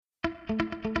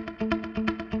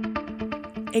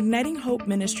Igniting Hope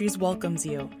Ministries welcomes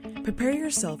you. Prepare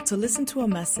yourself to listen to a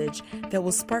message that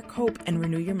will spark hope and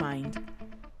renew your mind.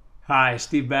 Hi,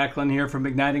 Steve Backlund here from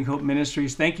Igniting Hope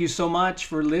Ministries. Thank you so much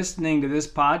for listening to this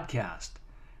podcast.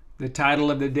 The title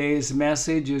of the day's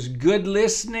message is Good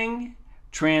Listening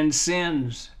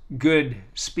Transcends Good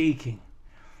Speaking.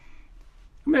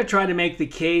 I'm going to try to make the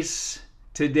case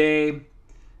today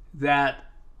that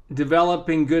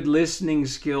developing good listening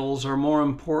skills are more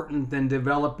important than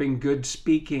developing good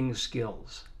speaking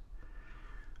skills.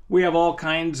 We have all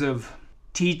kinds of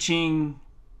teaching,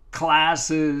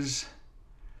 classes,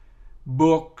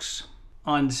 books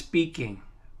on speaking,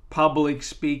 public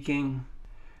speaking.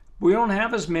 We don't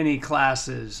have as many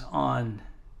classes on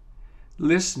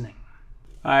listening.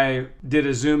 I did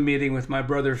a Zoom meeting with my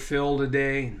brother Phil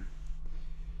today.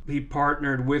 He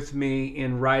partnered with me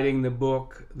in writing the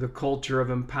book, The Culture of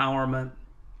Empowerment,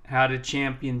 How to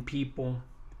Champion People.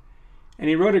 And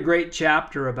he wrote a great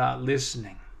chapter about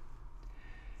listening.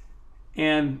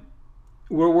 And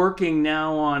we're working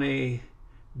now on a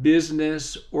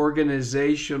business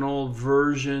organizational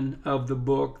version of the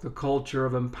book, The Culture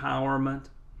of Empowerment.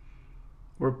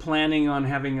 We're planning on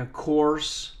having a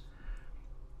course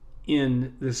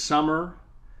in the summer,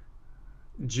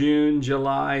 June,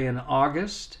 July, and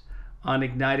August on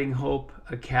Igniting Hope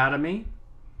Academy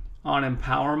on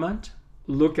empowerment.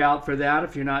 Look out for that.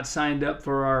 If you're not signed up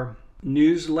for our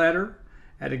newsletter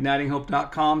at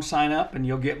ignitinghope.com, sign up and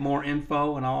you'll get more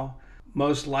info, and I'll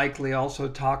most likely also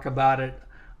talk about it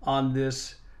on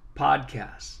this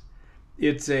podcast.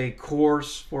 It's a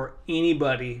course for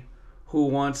anybody who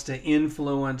wants to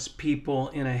influence people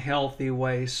in a healthy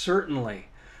way, certainly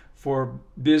for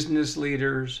business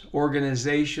leaders,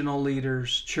 organizational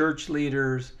leaders, church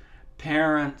leaders,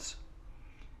 parents,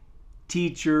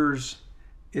 teachers,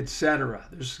 etc.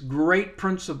 There's great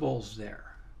principles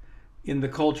there in the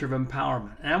culture of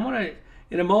empowerment. And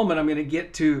in a moment, I'm going to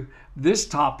get to this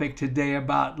topic today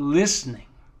about listening.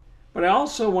 But I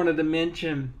also wanted to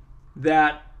mention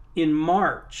that in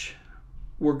March,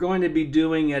 we're going to be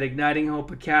doing at Igniting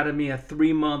Hope Academy a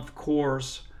 3-month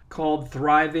course called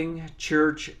Thriving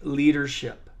Church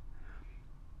Leadership.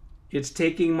 It's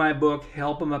taking my book,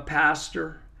 Help I'm a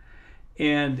Pastor,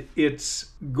 and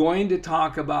it's going to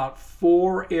talk about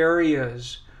 4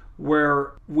 areas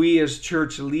where we as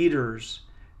church leaders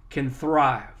can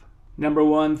thrive. Number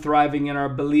 1, thriving in our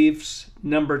beliefs.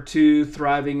 Number 2,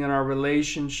 thriving in our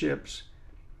relationships.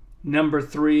 Number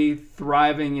 3,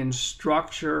 thriving in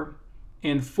structure.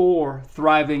 And 4,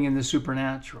 thriving in the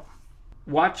supernatural.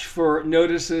 Watch for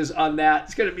notices on that.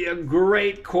 It's going to be a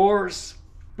great course.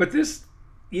 But this,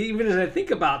 even as I think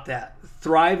about that,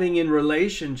 thriving in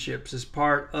relationships is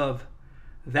part of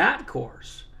that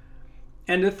course.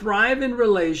 And to thrive in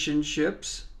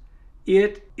relationships,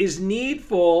 it is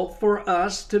needful for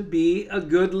us to be a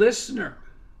good listener.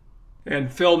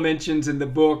 And Phil mentions in the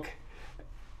book,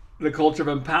 The Culture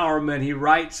of Empowerment, he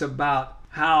writes about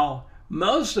how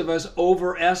most of us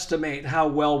overestimate how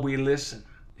well we listen.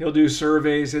 He'll do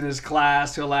surveys in his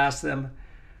class. He'll ask them,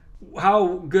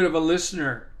 how good of a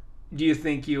listener do you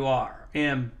think you are?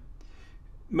 And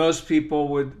most people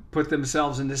would put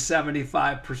themselves in the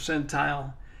 75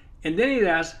 percentile. And then he'd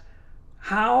ask,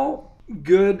 how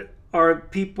good are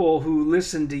people who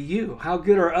listen to you? How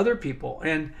good are other people?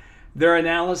 And their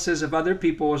analysis of other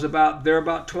people was they're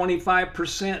about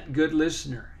 25% good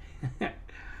listener.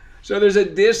 So there's a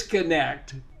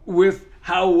disconnect with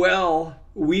how well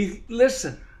we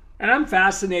listen. And I'm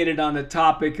fascinated on the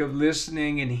topic of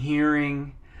listening and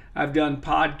hearing. I've done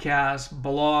podcasts,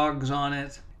 blogs on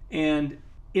it. And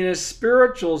in a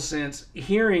spiritual sense,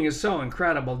 hearing is so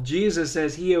incredible. Jesus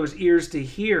says, he who has ears to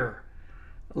hear,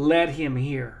 let him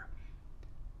hear.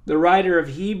 The writer of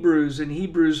Hebrews in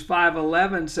Hebrews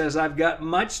 5:11 says, I've got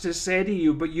much to say to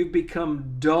you, but you've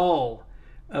become dull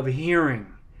of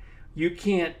hearing. You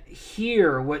can't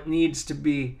hear what needs to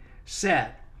be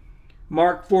said.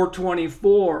 Mark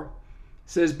 4:24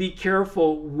 says, be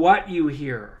careful what you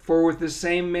hear, for with the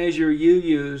same measure you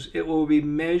use, it will be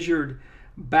measured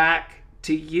back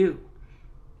to you.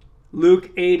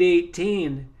 Luke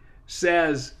 8:18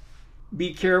 says,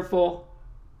 be careful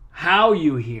how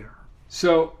you hear.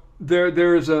 So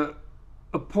there's a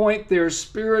point there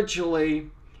spiritually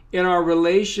in our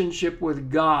relationship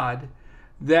with God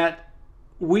that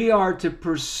we are to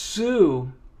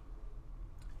pursue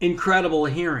incredible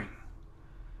hearing,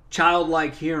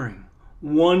 childlike hearing,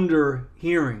 wonder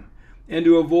hearing, and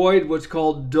to avoid what's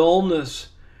called dullness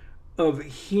of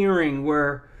hearing,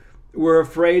 where we're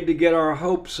afraid to get our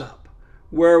hopes up,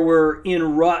 where we're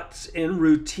in ruts and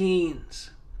routines.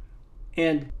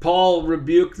 And Paul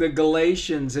rebuked the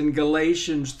Galatians in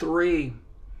Galatians 3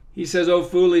 He says, O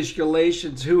foolish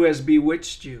Galatians, who has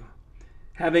bewitched you?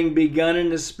 Having begun in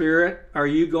the Spirit, are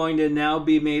you going to now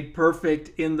be made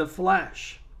perfect in the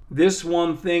flesh? This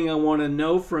one thing I want to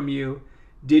know from you.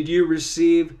 Did you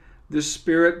receive the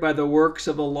Spirit by the works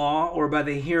of the law or by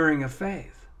the hearing of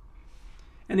faith?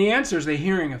 And the answer is the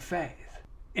hearing of faith.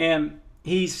 And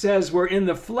he says we're in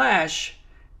the flesh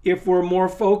if we're more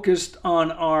focused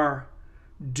on our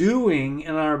doing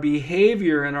and our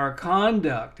behavior and our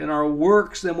conduct and our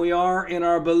works than we are in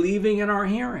our believing and our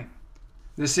hearing.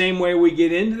 The same way we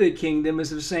get into the kingdom is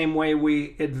the same way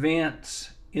we advance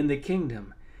in the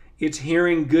kingdom. It's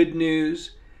hearing good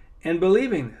news and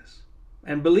believing this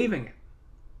and believing it.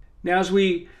 Now, as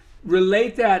we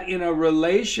relate that in a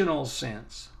relational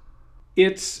sense,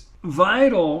 it's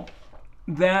vital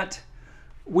that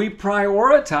we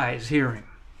prioritize hearing.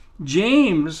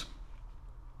 James,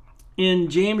 in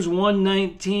James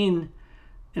 1:19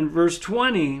 and verse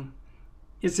 20,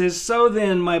 it says, So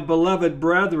then, my beloved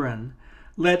brethren,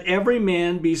 let every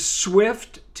man be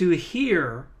swift to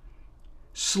hear,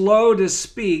 slow to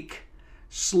speak,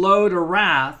 slow to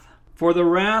wrath, for the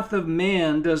wrath of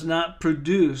man does not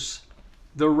produce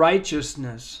the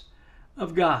righteousness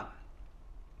of God.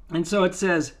 And so it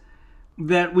says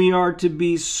that we are to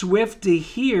be swift to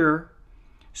hear,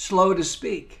 slow to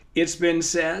speak. It's been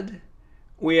said,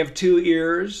 we have 2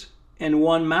 ears and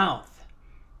 1 mouth.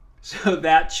 So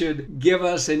that should give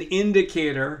us an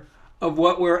indicator of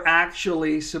what we're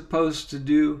actually supposed to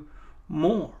do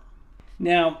more.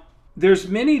 Now, there's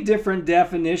many different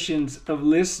definitions of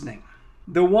listening.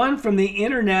 The one from the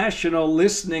International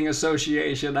Listening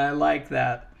Association, I like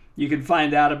that. You can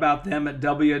find out about them at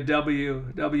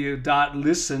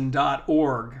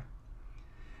www.listen.org.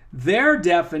 Their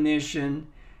definition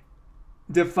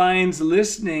defines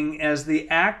listening as the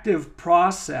active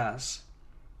process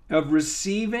of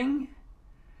receiving,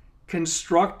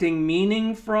 constructing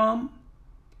meaning from,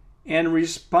 and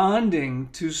responding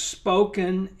to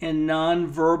spoken and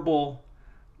nonverbal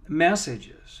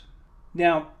messages.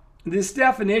 Now, this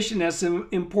definition has some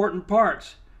important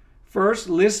parts. First,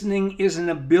 listening is an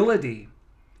ability,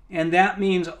 and that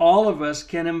means all of us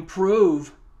can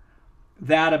improve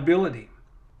that ability.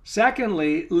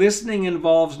 Secondly, listening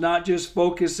involves not just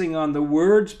focusing on the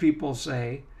words people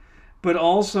say, but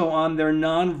also on their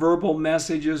nonverbal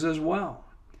messages as well.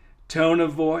 Tone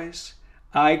of voice,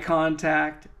 eye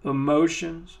contact,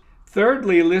 emotions.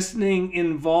 Thirdly, listening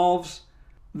involves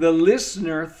the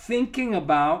listener thinking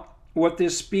about what the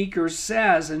speaker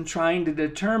says and trying to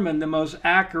determine the most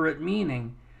accurate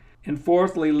meaning. And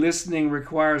fourthly, listening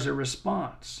requires a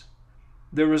response.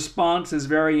 The response is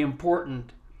very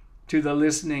important to the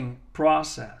listening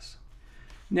process.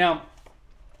 Now,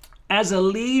 as a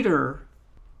leader,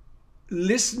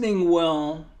 listening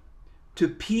well to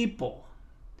people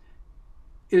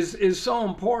is so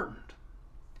important.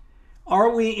 Are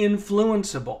we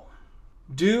influenceable?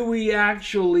 Do we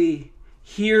actually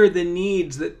hear the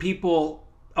needs that people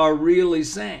are really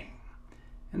saying?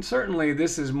 And certainly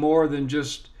this is more than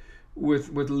just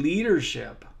with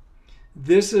leadership.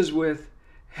 This is with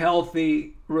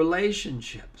healthy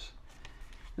relationships.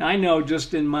 Now, I know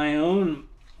just in my own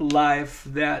life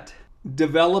that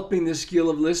developing the skill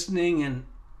of listening, and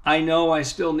I know I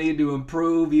still need to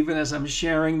improve even as I'm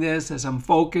sharing this, as I'm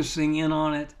focusing in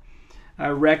on it. I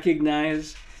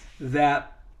recognize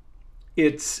that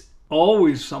it's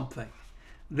always something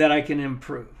that I can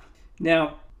improve.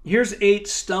 Now, here's 8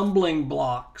 stumbling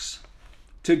blocks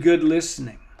to good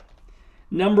listening.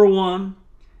 Number 1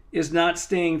 is not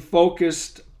staying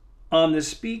focused on the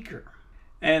speaker.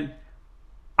 And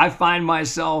I find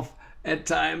myself at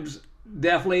times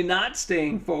definitely not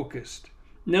staying focused.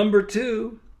 Number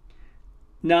 2,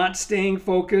 not staying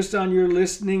focused on your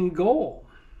listening goal.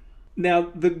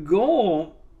 Now, the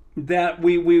goal that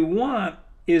we want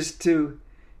is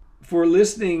for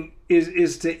listening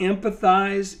is to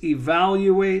empathize,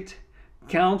 evaluate,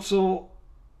 counsel,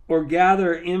 or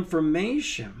gather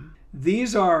information.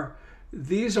 These are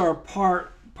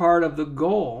part of the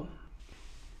goal.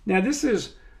 Now, this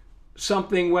is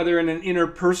something, whether in an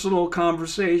interpersonal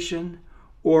conversation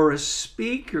or a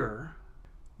speaker,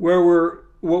 where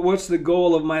what's the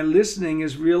goal of my listening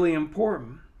is really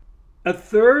important. A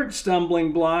third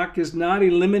stumbling block is not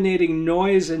eliminating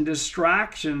noise and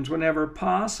distractions whenever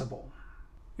possible.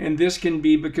 And this can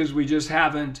be because we just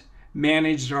haven't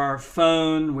managed our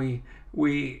phone.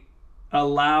 We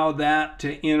allow that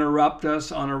to interrupt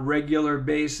us on a regular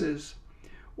basis,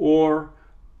 or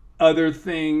other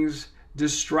things,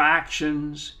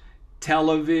 distractions,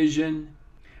 television.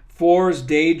 4 is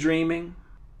daydreaming.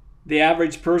 The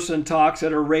average person talks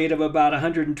at a rate of about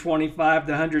 125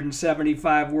 to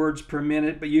 175 words per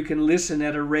minute, but you can listen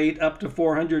at a rate up to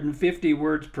 450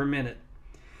 words per minute.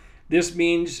 This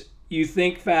means you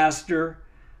think faster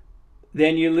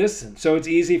than you listen, so it's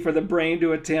easy for the brain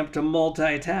to attempt to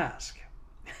multitask.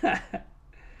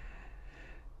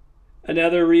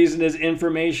 Another reason is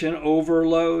information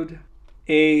overload.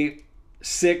 A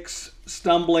sixth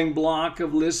stumbling block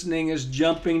of listening is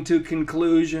jumping to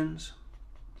conclusions.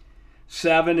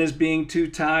 7 is being too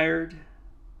tired.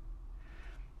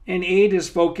 And 8 is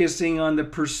focusing on the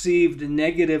perceived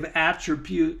negative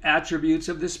attributes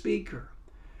of the speaker,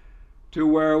 to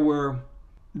where we're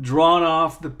drawn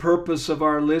off the purpose of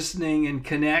our listening and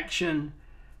connection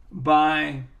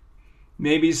by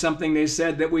maybe something they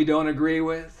said that we don't agree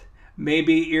with,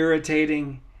 maybe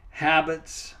irritating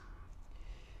habits.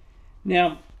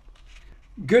 Now,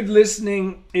 good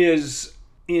listening is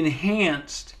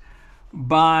enhanced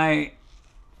by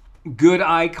good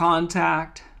eye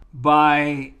contact,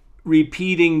 by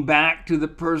repeating back to the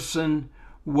person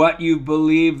what you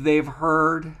believe they've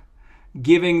heard,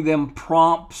 giving them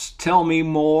prompts, tell me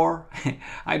more.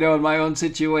 I know in my own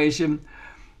situation,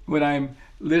 when I'm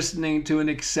listening to an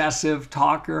excessive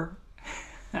talker,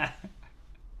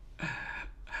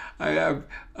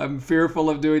 I'm fearful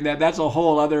of doing that. That's a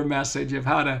whole other message of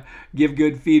how to give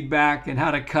good feedback and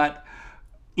how to cut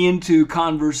into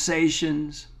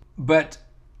conversations. But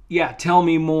yeah, tell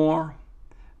me more.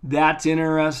 That's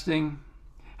interesting.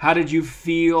 How did you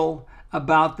feel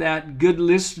about that? Good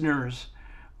listeners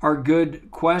are good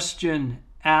question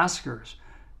askers.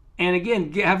 And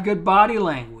again, have good body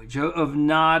language of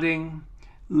nodding,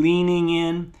 leaning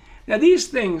in. Now, these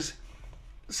things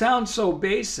sound so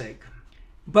basic,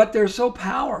 but they're so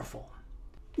powerful.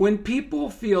 When people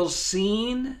feel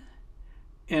seen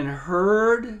and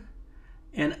heard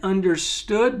and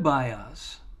understood by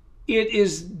us, it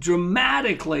is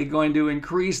dramatically going to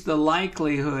increase the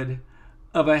likelihood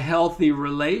of a healthy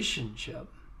relationship.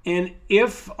 And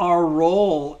if our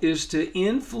role is to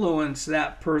influence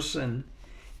that person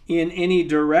in any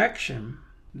direction,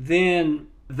 then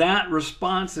that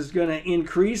response is going to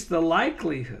increase the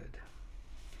likelihood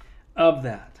of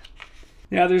that.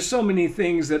 Now, there's so many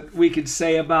things that we could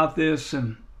say about this.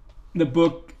 And the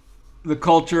book, The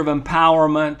Culture of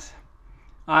Empowerment,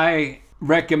 I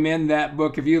recommend that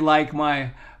book. If you like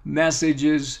my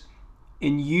messages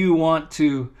and you want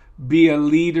to be a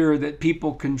leader that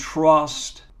people can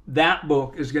trust, that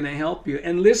book is going to help you.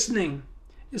 And listening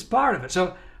is part of it.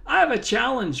 So I have a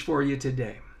challenge for you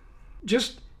today.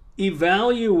 Just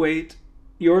evaluate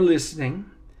your listening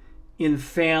in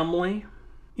family,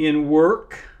 in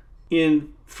work,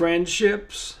 in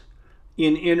friendships,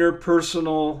 in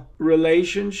interpersonal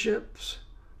relationships,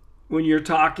 when you're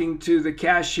talking to the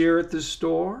cashier at the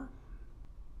store.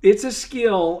 It's a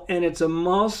skill and it's a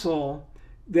muscle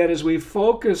that as we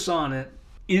focus on it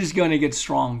is going to get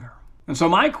stronger. And so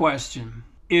my question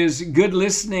is, good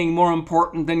listening more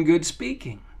important than good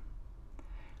speaking?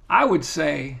 I would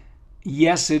say,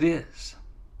 yes, it is.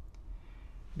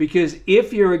 Because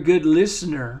if you're a good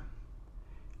listener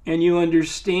and you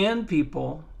understand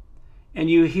people and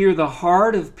you hear the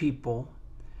heart of people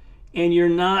and you're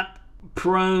not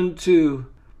prone to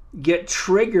get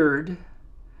triggered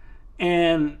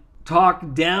and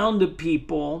talk down to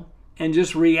people and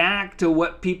just react to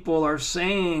what people are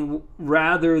saying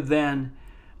rather than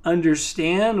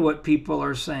understand what people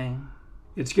are saying,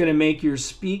 it's going to make your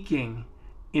speaking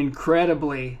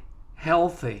incredibly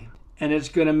healthy, and it's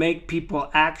going to make people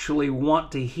actually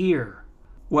want to hear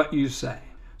what you say.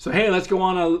 So hey, let's go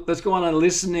on a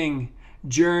listening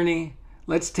journey.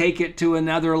 Let's take it to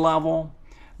another level.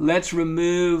 Let's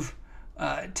remove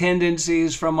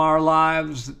tendencies from our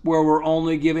lives where we're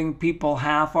only giving people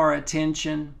half our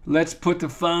attention. Let's put the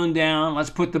phone down.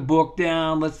 Let's put the book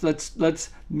down. Let's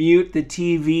mute the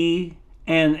TV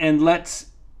and let's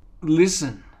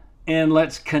listen and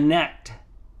let's connect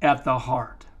at the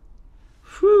heart.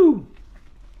 Whew.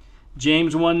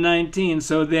 James 1:19.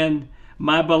 So then,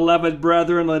 my beloved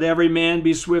brethren, let every man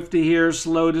be swift to hear,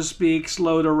 slow to speak,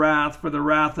 slow to wrath, for the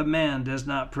wrath of man does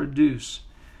not produce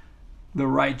the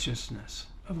righteousness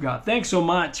of God. Thanks so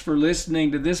much for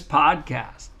listening to this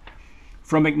podcast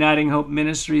from Igniting Hope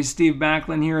Ministries. Steve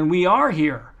Backlund here, and we are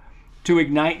here to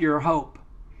ignite your hope.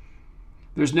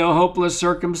 There's no hopeless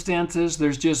circumstances.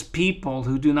 There's just people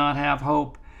who do not have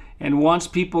hope. And once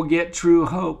people get true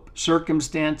hope,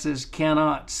 circumstances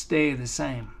cannot stay the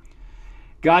same.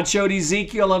 God showed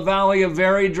Ezekiel a valley of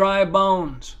very dry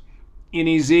bones in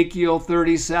Ezekiel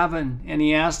 37, and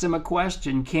he asked him a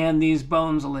question: can these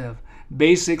bones live?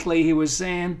 Basically, he was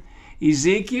saying,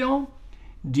 Ezekiel,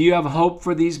 Do you have hope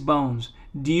for these bones?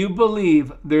 Do you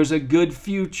believe there's a good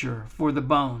future for the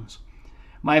bones?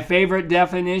 My favorite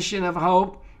definition of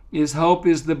hope is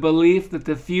the belief that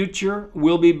the future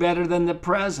will be better than the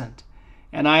present,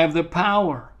 and I have the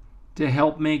power to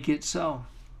help make it so.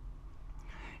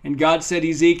 And God said,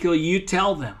 Ezekiel, you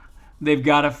tell them they've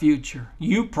got a future.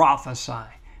 You prophesy.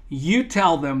 You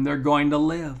tell them they're going to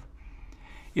live.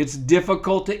 It's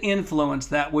difficult to influence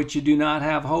that which you do not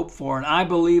have hope for. And I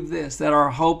believe this, that our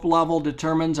hope level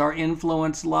determines our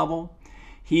influence level.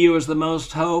 He who has the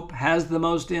most hope has the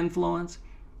most influence.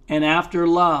 And after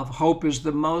love, hope is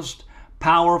the most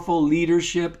powerful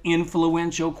leadership,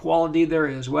 influential quality there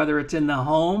is, whether it's in the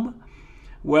home,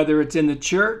 whether it's in the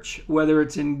church, whether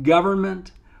it's in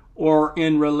government, or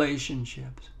in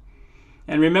relationships.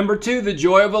 And remember too, the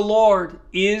joy of the Lord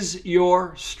is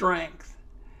your strength.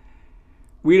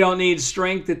 We don't need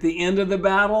strength at the end of the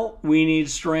battle. We need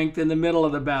strength in the middle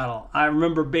of the battle. I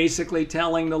remember basically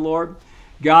telling the Lord,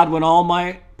 God, when all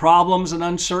my problems and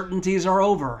uncertainties are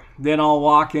over, then I'll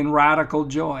walk in radical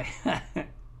joy.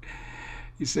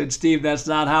 He said, Steve, that's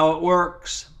not how it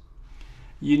works.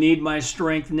 You need my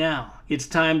strength now. It's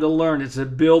time to learn. It's to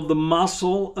build the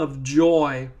muscle of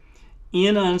joy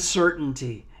in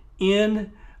uncertainty,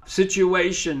 in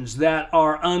situations that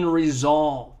are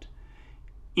unresolved,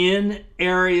 in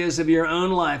areas of your own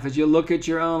life, as you look at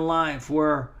your own life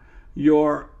where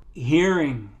you're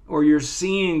hearing or you're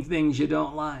seeing things you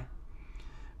don't like.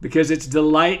 Because it's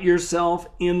delight yourself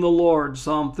in the Lord,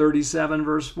 Psalm 37,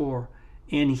 verse 4,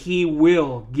 and He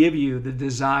will give you the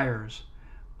desires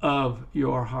of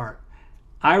your heart.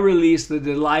 I release the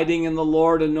delighting in the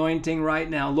Lord anointing right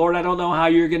now. Lord, I don't know how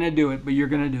you're going to do it, but you're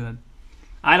going to do it.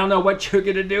 I don't know what you're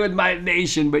going to do with my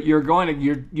nation, but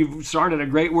you've started a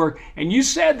great work. And you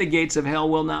said the gates of hell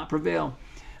will not prevail.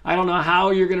 I don't know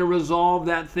how you're going to resolve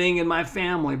that thing in my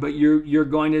family, but you're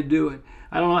going to do it.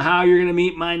 I don't know how you're going to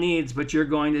meet my needs, but you're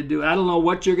going to do it. I don't know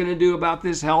what you're going to do about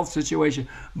this health situation,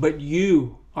 but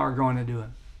you are going to do it.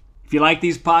 If you like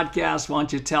these podcasts, why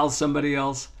don't you tell somebody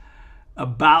else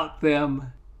about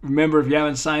them? Remember, if you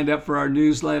haven't signed up for our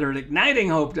newsletter at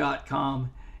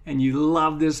ignitinghope.com and you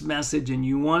love this message and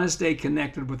you want to stay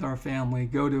connected with our family,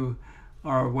 go to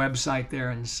our website there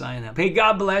and sign up. Hey,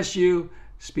 God bless you.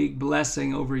 Speak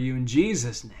blessing over you in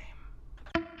Jesus' name.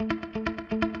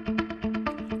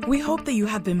 We hope that you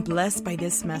have been blessed by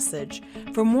this message.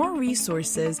 For more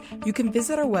resources, you can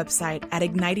visit our website at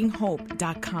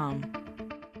ignitinghope.com.